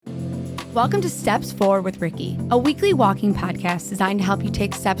Welcome to Steps Forward with Ricky, a weekly walking podcast designed to help you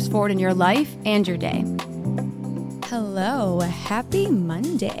take steps forward in your life and your day. Hello, happy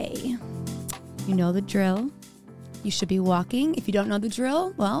Monday. You know the drill. You should be walking. If you don't know the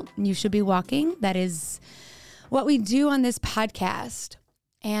drill, well, you should be walking. That is what we do on this podcast.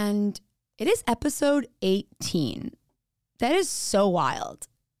 And it is episode 18. That is so wild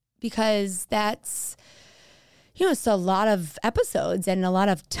because that's, it's a lot of episodes and a lot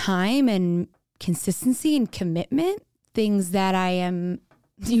of time and consistency and commitment, things that I am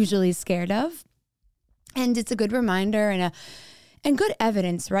usually scared of. And it's a good reminder and good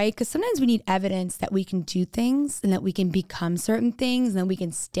evidence, right? Because sometimes we need evidence that we can do things and that we can become certain things and that we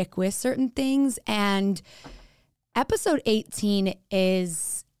can stick with certain things. And episode 18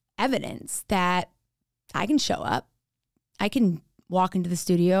 is evidence that I can show up. I can walk into the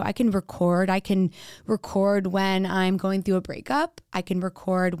studio. I can record. I can record when I'm going through a breakup. I can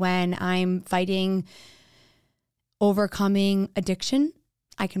record when I'm overcoming addiction.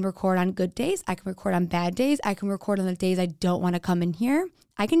 I can record on good days. I can record on bad days. I can record on the days I don't want to come in here.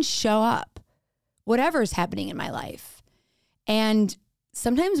 I can show up, whatever is happening in my life. And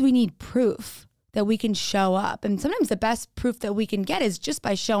sometimes we need proof that we can show up. And sometimes the best proof that we can get is just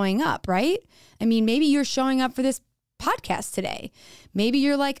by showing up, right? I mean, maybe you're showing up for this podcast today. Maybe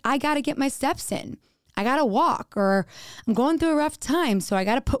you're like, I got to get my steps in. I got to walk, or I'm going through a rough time, so I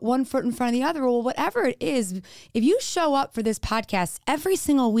got to put one foot in front of the other. Well, whatever it is, if you show up for this podcast every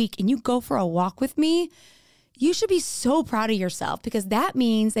single week and you go for a walk with me, you should be so proud of yourself because that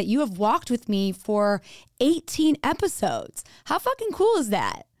means that you have walked with me for 18 episodes. How fucking cool is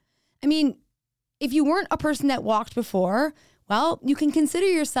that? I mean, if you weren't a person that walked before, well, you can consider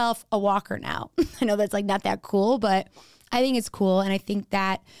yourself a walker now. I know that's like not that cool, but I think it's cool. And I think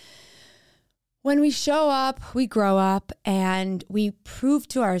that when we show up, we grow up and we prove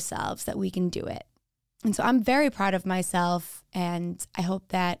to ourselves that we can do it. And so I'm very proud of myself. And I hope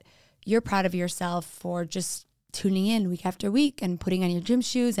that you're proud of yourself for just tuning in week after week and putting on your gym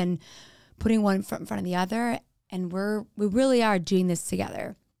shoes and putting one foot in front of the other. And we really are doing this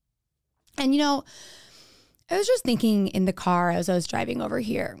together. And I was just thinking in the car as I was driving over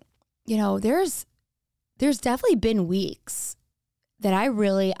here, there's definitely been weeks that I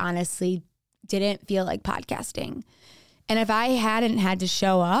really honestly didn't feel like podcasting. And if I hadn't had to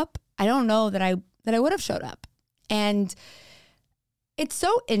show up, I don't know that I would have showed up. And it's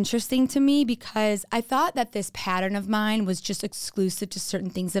so interesting to me because I thought that this pattern of mine was just exclusive to certain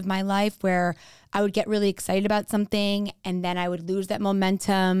things of my life where I would get really excited about something and then I would lose that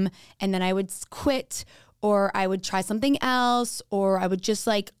momentum and then I would quit, or I would try something else, or I would just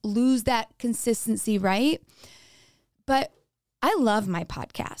lose that consistency, right? But I love my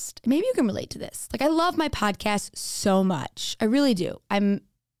podcast. Maybe you can relate to this. I love my podcast so much. I really do. I'm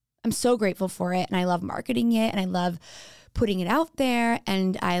so grateful for it, and I love marketing it, and I love putting it out there,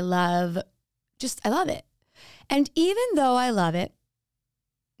 and I love it. And even though I love it,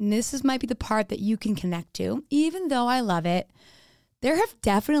 and might be the part that you can connect to, even though I love it, there have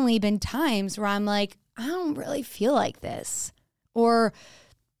definitely been times where I'm like, I don't really feel like this. Or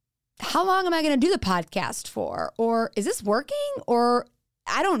how long am I going to do the podcast for? Or is this working? Or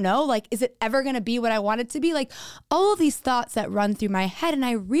I don't know, is it ever going to be what I want it to be? All of these thoughts that run through my head. And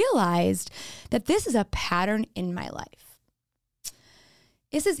I realized that this is a pattern in my life.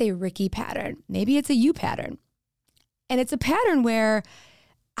 This is a Ricky pattern. Maybe it's a you pattern. And it's a pattern where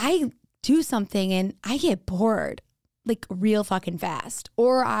I do something and I get bored real fucking fast,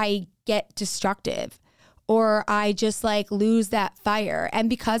 or I get destructive, or I just lose that fire. And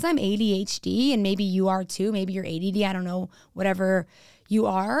because I'm ADHD, and maybe you are too, maybe you're ADD, I don't know, whatever you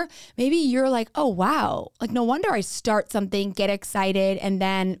are, maybe you're oh, wow, no wonder I start something, get excited, and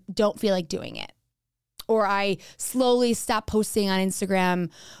then don't feel like doing it. Or I slowly stop posting on Instagram,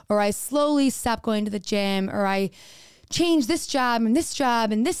 or I slowly stop going to the gym, or I change this job and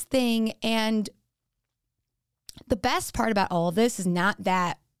this thing. And the best part about all of this is not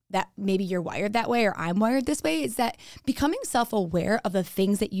that maybe you're wired that way or I'm wired this way, is that becoming self-aware of the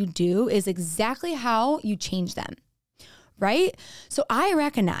things that you do is exactly how you change them, right? So I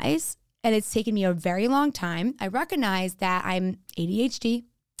recognize, and it's taken me a very long time, I recognize that I'm ADHD,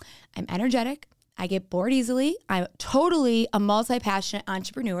 I'm energetic, I get bored easily, I'm totally a multi-passionate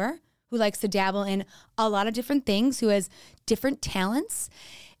entrepreneur who likes to dabble in a lot of different things, who has different talents.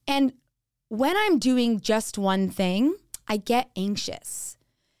 And when I'm doing just one thing, I get anxious.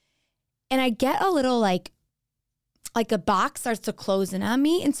 And I get a little like a box starts to close in on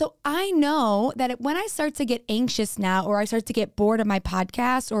me. And so I know that when I start to get anxious now, or I start to get bored of my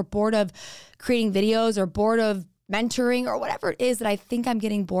podcast, or bored of creating videos, or bored of mentoring or whatever it is that I think I'm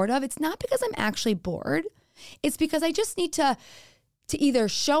getting bored of, it's not because I'm actually bored. It's because I just need to either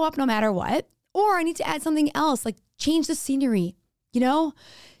show up no matter what, or I need to add something else, like change the scenery,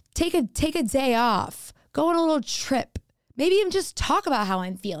 take a day off, go on a little trip, maybe even just talk about how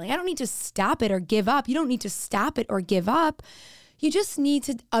I'm feeling. I don't need to stop it or give up. You don't need to stop it or give up. You just need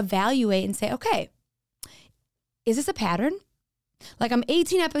to evaluate and say, okay, is this a pattern? Like I'm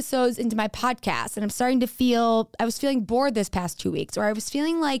 18 episodes into my podcast and I'm starting to I was feeling bored this past 2 weeks, or I was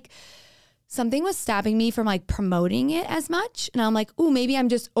feeling like something was stopping me from like promoting it as much. And I'm like, ooh, maybe I'm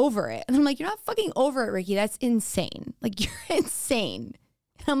just over it. And I'm like, you're not fucking over it, Ricky. That's insane. Like you're insane.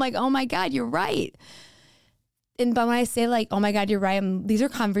 And I'm like, oh my God, you're right. But when I say like, oh my God, you're right, these are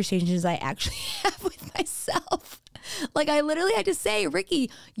conversations I actually have with myself. Like I literally had to say,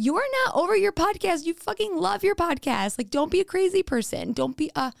 Ricky, you're not over your podcast. You fucking love your podcast. Like don't be a crazy person. Don't be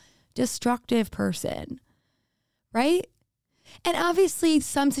a destructive person. Right? And obviously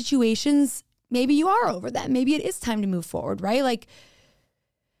some situations, maybe you are over that. Maybe it is time to move forward, right? Like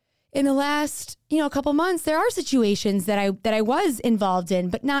in the last, a couple months, there are situations that I was involved in,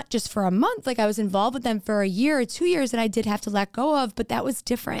 but not just for a month. Like I was involved with them for a year or 2 years that I did have to let go of, but that was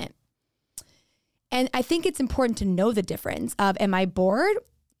different. And I think it's important to know the difference of, am I bored?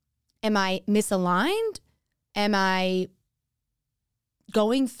 Am I misaligned? Am I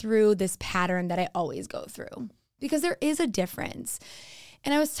going through this pattern that I always go through? Because there is a difference.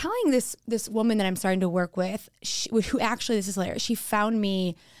 And I was telling this woman that I'm starting to work with, who actually, this is hilarious. She found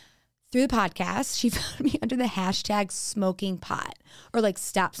me through the podcast. She found me under the hashtag smoking pot, or like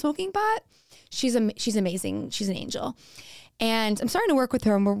stop smoking pot. She's amazing. She's an angel. And I'm starting to work with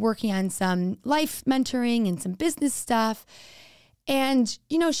her, and we're working on some life mentoring and some business stuff. And,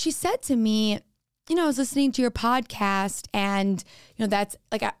 she said to me, I was listening to your podcast, and, that's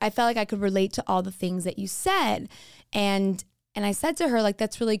like, I felt like I could relate to all the things that you said. And I said to her, like,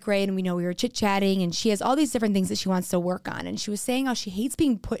 that's really great. And we were chit-chatting, and she has all these different things that she wants to work on. And she was saying how she hates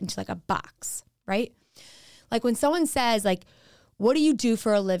being put into like a box, right? Like when someone says like, what do you do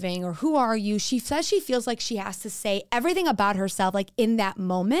for a living? Or who are you? She says she feels like she has to say everything about herself, like in that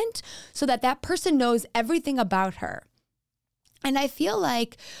moment, so that person knows everything about her. And I feel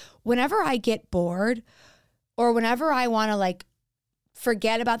like whenever I get bored, or whenever I want to like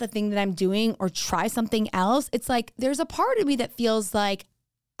forget about the thing that I'm doing or try something else, it's like there's a part of me that feels like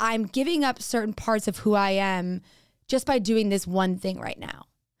I'm giving up certain parts of who I am just by doing this one thing right now,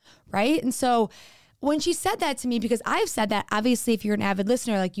 right? And so when she said that to me, because I've said that, obviously, if you're an avid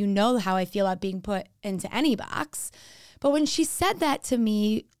listener, like you know how I feel about being put into any box. But when she said that to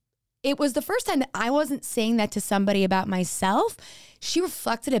me, it was the first time that I wasn't saying that to somebody about myself. She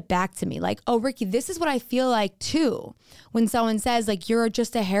reflected it back to me like, oh, Ricky, this is what I feel like too. When someone says like, you're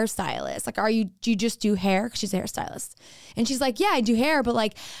just a hairstylist. Like, do you just do hair? 'Cause she's a hairstylist. And she's like, yeah, I do hair, but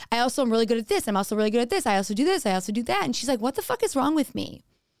like, I also am really good at this. I'm also really good at this. I also do this. I also do that. And she's like, what the fuck is wrong with me?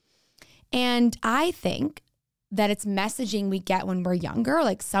 And I think that it's messaging we get when we're younger,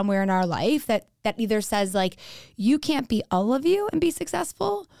 like somewhere in our life that either says like, you can't be all of you and be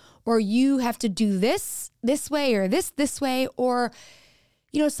successful, or you have to do this way, or this way. Or,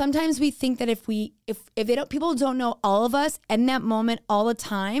 sometimes we think that if people don't know all of us in that moment all the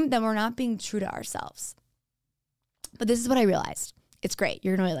time, then we're not being true to ourselves. But this is what I realized. It's great.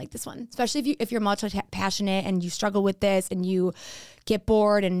 You're going to really like this one, especially if you're multi-passionate and you struggle with this and you get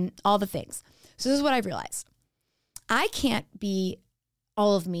bored and all the things. So this is what I've realized. I can't be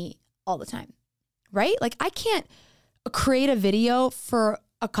all of me all the time, right? Like I can't create a video for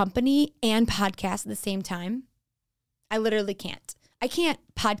a company and podcast at the same time. I literally can't. I can't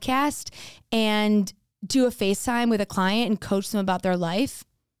podcast and do a FaceTime with a client and coach them about their life.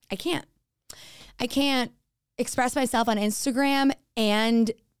 I can't express myself on Instagram and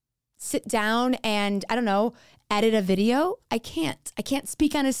sit down and, edit a video. I can't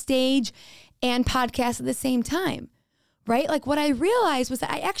speak on a stage and podcast at the same time, right? Like what I realized was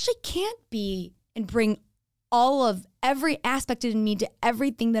that I actually can't be and bring all of every aspect in me to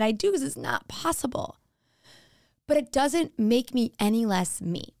everything that I do, because it's not possible. But it doesn't make me any less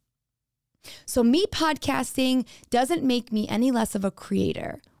me. So me podcasting doesn't make me any less of a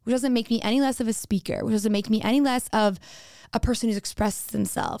creator, which doesn't make me any less of a speaker, which doesn't make me any less of a person who's expressed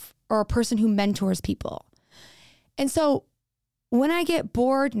themselves or a person who mentors people. And so when I get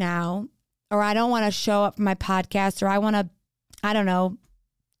bored now, or I don't want to show up for my podcast, or I want to,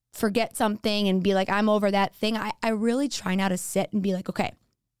 forget something and be like, I'm over that thing, I really try now to sit and be like, okay,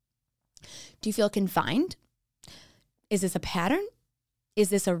 do you feel confined? Is this a pattern? Is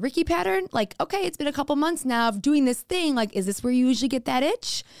this a Ricky pattern? Like, okay, it's been a couple months now of doing this thing. Like, is this where you usually get that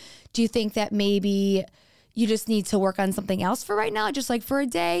itch? Do you think that maybe, you just need to work on something else for right now, just like for a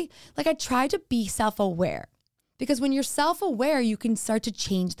day. Like I try to be self-aware, because when you're self-aware, you can start to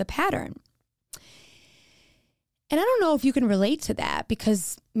change the pattern. And I don't know if you can relate to that,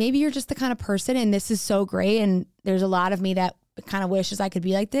 because maybe you're just the kind of person, and this is so great, and there's a lot of me that kind of wishes I could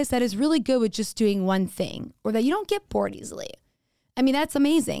be like this, that is really good with just doing one thing, or that you don't get bored easily. I mean, that's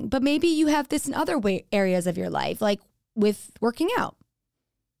amazing. But maybe you have this in other areas of your life, like with working out.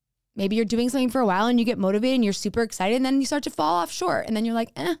 Maybe you're doing something for a while and you get motivated and you're super excited, and then you start to fall off short. And then you're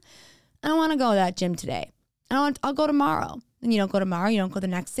like, I don't want to go to that gym today. I'll go tomorrow. And you don't go tomorrow, you don't go the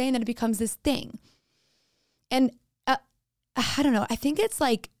next day, and then it becomes this thing. And I don't know. I think it's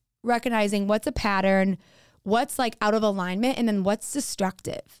like recognizing what's a pattern, what's like out of alignment, and then what's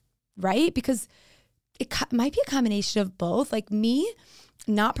destructive, right? Because it might be a combination of both. Like me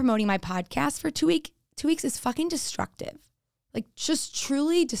not promoting my podcast for 2 weeks is fucking destructive. Like just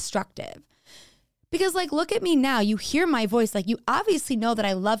truly destructive. Because like, look at me now. You hear my voice. Like you obviously know that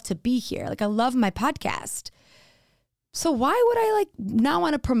I love to be here. Like I love my podcast. So why would I like not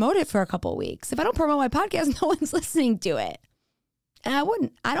want to promote it for a couple of weeks? If I don't promote my podcast, no one's listening to it. And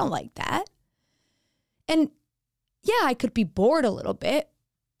I don't like that. And yeah, I could be bored a little bit,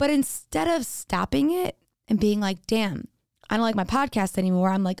 but instead of stopping it and being like, damn, I don't like my podcast anymore,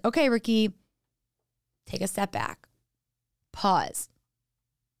 I'm like, okay, Ricky, take a step back, pause.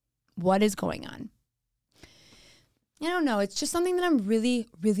 What is going on? I don't know. It's just something that I'm really,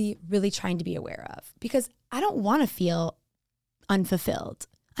 really, really trying to be aware of, because I don't want to feel unfulfilled.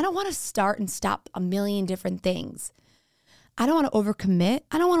 I don't want to start and stop a million different things. I don't want to overcommit.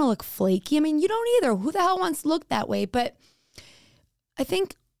 I don't want to look flaky. I mean, you don't either. Who the hell wants to look that way? But I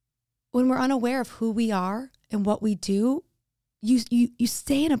think when we're unaware of who we are and what we do, you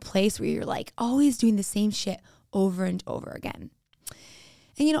stay in a place where you're like always doing the same shit over and over again.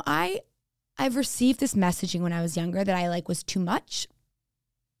 And you know, I've received this messaging when I was younger that I like was too much.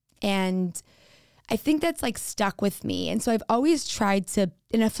 And I think that's like stuck with me. And so I've always tried to,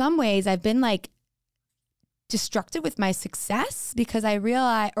 in some ways, I've been like destructive with my success, because I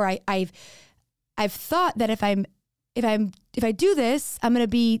realize, or I've thought that if I do this, I'm going to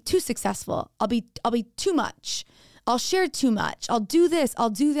be too successful. I'll be too much. I'll share too much. I'll do this. I'll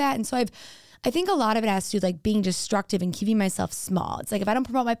do that. And so I think a lot of it has to do with like being destructive and keeping myself small. It's like, if I don't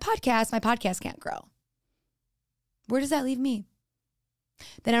promote my podcast can't grow. Where does that leave me?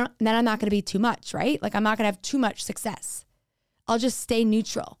 Then I'm not going to be too much, right? Like I'm not going to have too much success. I'll just stay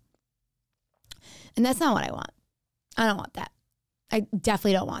neutral. And that's not what I want. I don't want that. I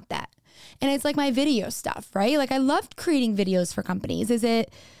definitely don't want that. And it's like my video stuff, right? Like I loved creating videos for companies. Am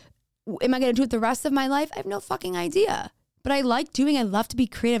I going to do it the rest of my life? I have no fucking idea. But I like doing, I love to be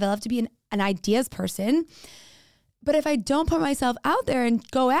creative. I love to be an ideas person. But if I don't put myself out there and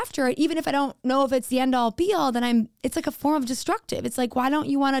go after it, even if I don't know if it's the end all be all, then it's like a form of destructive. It's like, why don't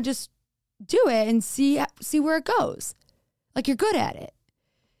you want to just do it and see where it goes? Like you're good at it.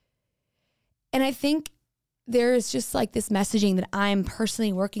 And I think there's just like this messaging that I'm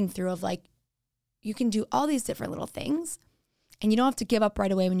personally working through of like, you can do all these different little things and you don't have to give up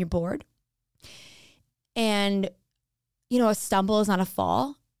right away when you're bored. And, you know, a stumble is not a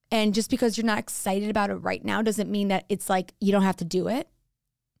fall. And just because you're not excited about it right now doesn't mean that it's like you don't have to do it.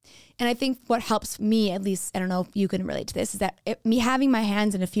 And I think what helps me, at least, I don't know if you can relate to this, is that me having my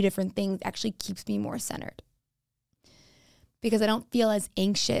hands in a few different things actually keeps me more centered. Because I don't feel as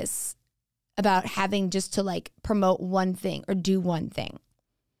anxious about having just to like promote one thing or do one thing.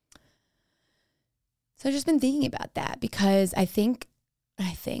 So I've just been thinking about that, because I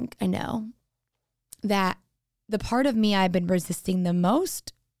know that the part of me I've been resisting the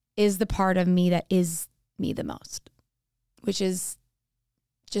most is the part of me that is me the most, which is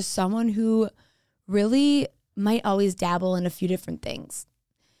just someone who really might always dabble in a few different things.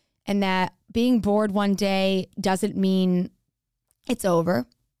 And that being bored one day doesn't mean it's over.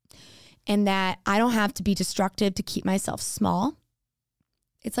 And that I don't have to be destructive to keep myself small.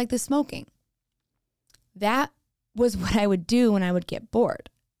 It's like the smoking. That was what I would do when I would get bored.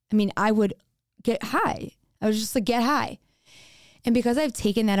 I mean, I would get high. I was just like, get high. And because I've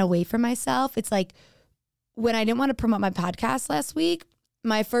taken that away from myself, it's like when I didn't want to promote my podcast last week,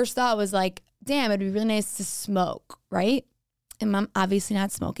 my first thought was like, damn, it'd be really nice to smoke, right? And I'm obviously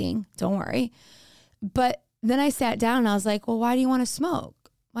not smoking, don't worry. But then I sat down and I was like, well, why do you want to smoke?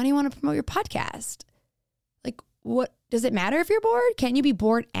 Why do you want to promote your podcast? Like, what does it matter if you're bored? Can't you be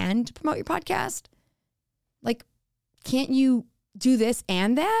bored and promote your podcast? Like, can't you do this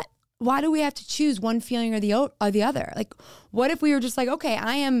and that? Why do we have to choose one feeling or the other? Like, what if we were just like, okay,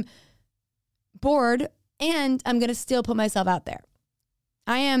 I am bored and I'm going to still put myself out there.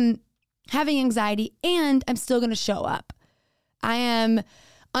 I am having anxiety, and I'm still going to show up. I am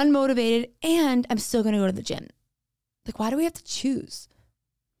unmotivated and I'm still going to go to the gym. Like, why do we have to choose?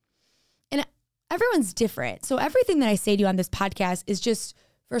 And everyone's different. So everything that I say to you on this podcast is just,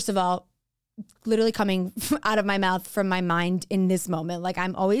 first of all, literally coming out of my mouth from my mind in this moment. Like,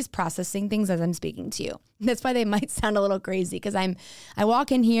 I'm always processing things as I'm speaking to you. That's why they might sound a little crazy, because I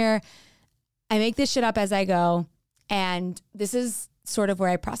walk in here, I make this shit up as I go. And this is sort of where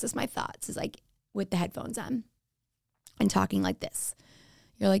I process my thoughts, is like with the headphones on and talking like this.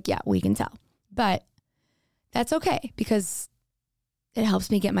 You're like, yeah, we can tell. But that's okay, because it helps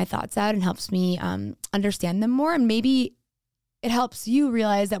me get my thoughts out and helps me understand them more. And maybe it helps you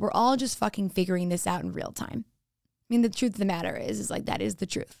realize that we're all just fucking figuring this out in real time. I mean, the truth of the matter is like, that is the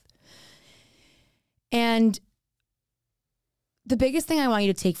truth. And the biggest thing I want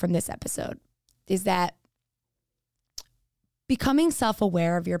you to take from this episode is that becoming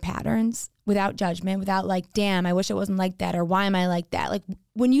self-aware of your patterns without judgment, without like, damn, I wish it wasn't like that, or why am I like that? Like,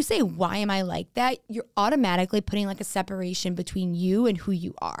 when you say, why am I like that? You're automatically putting like a separation between you and who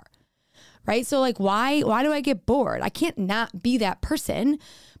you are, right? So like, why do I get bored? I can't not be that person,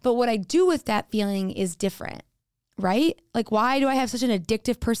 but what I do with that feeling is different, right? Like, why do I have such an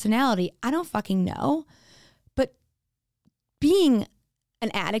addictive personality? I don't fucking know. But being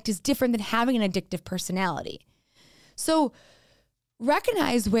an addict is different than having an addictive personality. So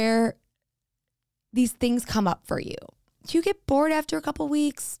recognize where these things come up for you. Do you get bored after a couple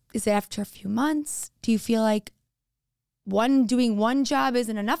weeks? Is it after a few months? Do you feel like doing one job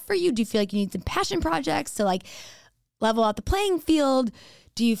isn't enough for you? Do you feel like you need some passion projects to like level out the playing field?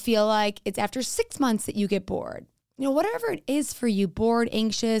 Do you feel like it's after 6 months that you get bored? You know, whatever it is for you, bored,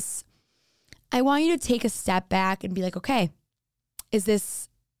 anxious, I want you to take a step back and be like, okay, is this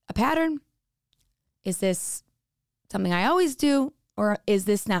a pattern? Is this something I always do? Or is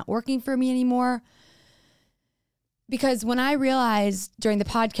this not working for me anymore? Because when I realized during the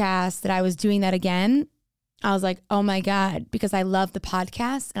podcast that I was doing that again, I was like, oh my God, because I love the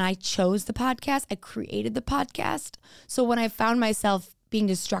podcast and I chose the podcast. I created the podcast. So when I found myself being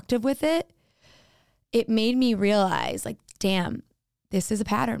destructive with it, it made me realize like, damn, this is a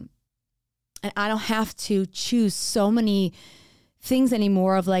pattern. And I don't have to choose so many things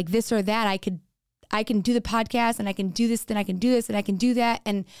anymore of like this or that. I can do the podcast and I can do this, then I can do this and I can do that.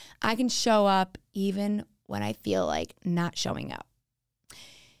 And I can show up even when I feel like not showing up.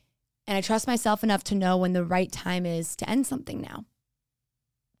 And I trust myself enough to know when the right time is to end something now.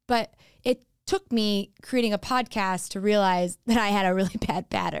 But it took me creating a podcast to realize that I had a really bad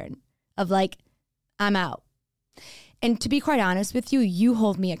pattern of like, I'm out. And to be quite honest with you, you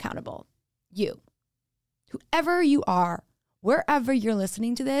hold me accountable. You, whoever you are, wherever you're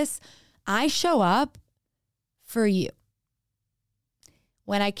listening to this, I show up for you.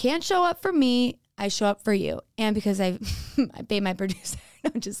 When I can't show up for me, I show up for you. And because I paid my producer. No,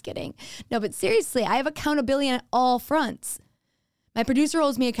 I'm just kidding. No, but seriously, I have accountability on all fronts. My producer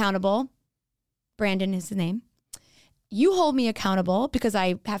holds me accountable. Brandon is his name. You hold me accountable because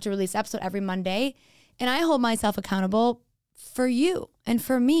I have to release an episode every Monday. And I hold myself accountable for you and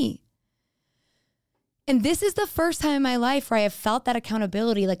for me. And this is the first time in my life where I have felt that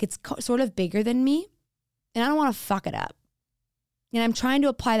accountability, like it's sort of bigger than me. And I don't want to fuck it up. And I'm trying to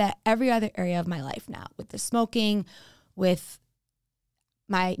apply that every other area of my life now, with the smoking, with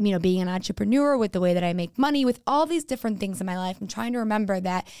my, being an entrepreneur, with the way that I make money, with all these different things in my life. I'm trying to remember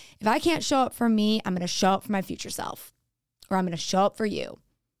that if I can't show up for me, I'm going to show up for my future self, or I'm going to show up for you,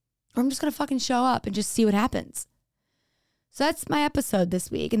 or I'm just going to fucking show up and just see what happens. So that's my episode this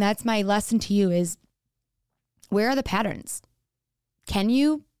week. And that's my lesson to you is, where are the patterns? Can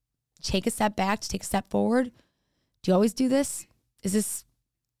you take a step back to take a step forward? Do you always do this? Is this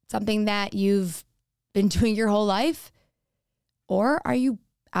something that you've been doing your whole life? Or are you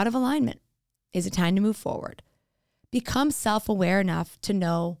out of alignment? Is it time to move forward? Become self-aware enough to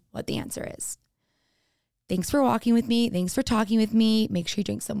know what the answer is. Thanks for walking with me. Thanks for talking with me. Make sure you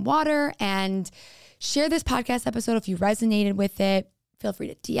drink some water and share this podcast episode if you resonated with it. Feel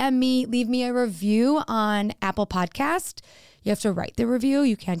free to DM me, leave me a review on Apple Podcast. You have to write the review.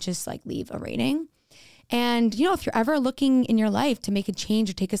 You can't just like leave a rating. And, if you're ever looking in your life to make a change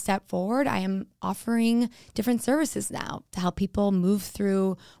or take a step forward, I am offering different services now to help people move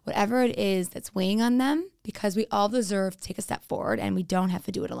through whatever it is that's weighing on them, because we all deserve to take a step forward and we don't have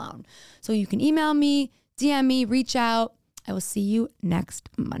to do it alone. So you can email me, DM me, reach out. I will see you next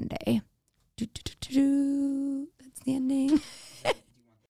Monday. That's the ending.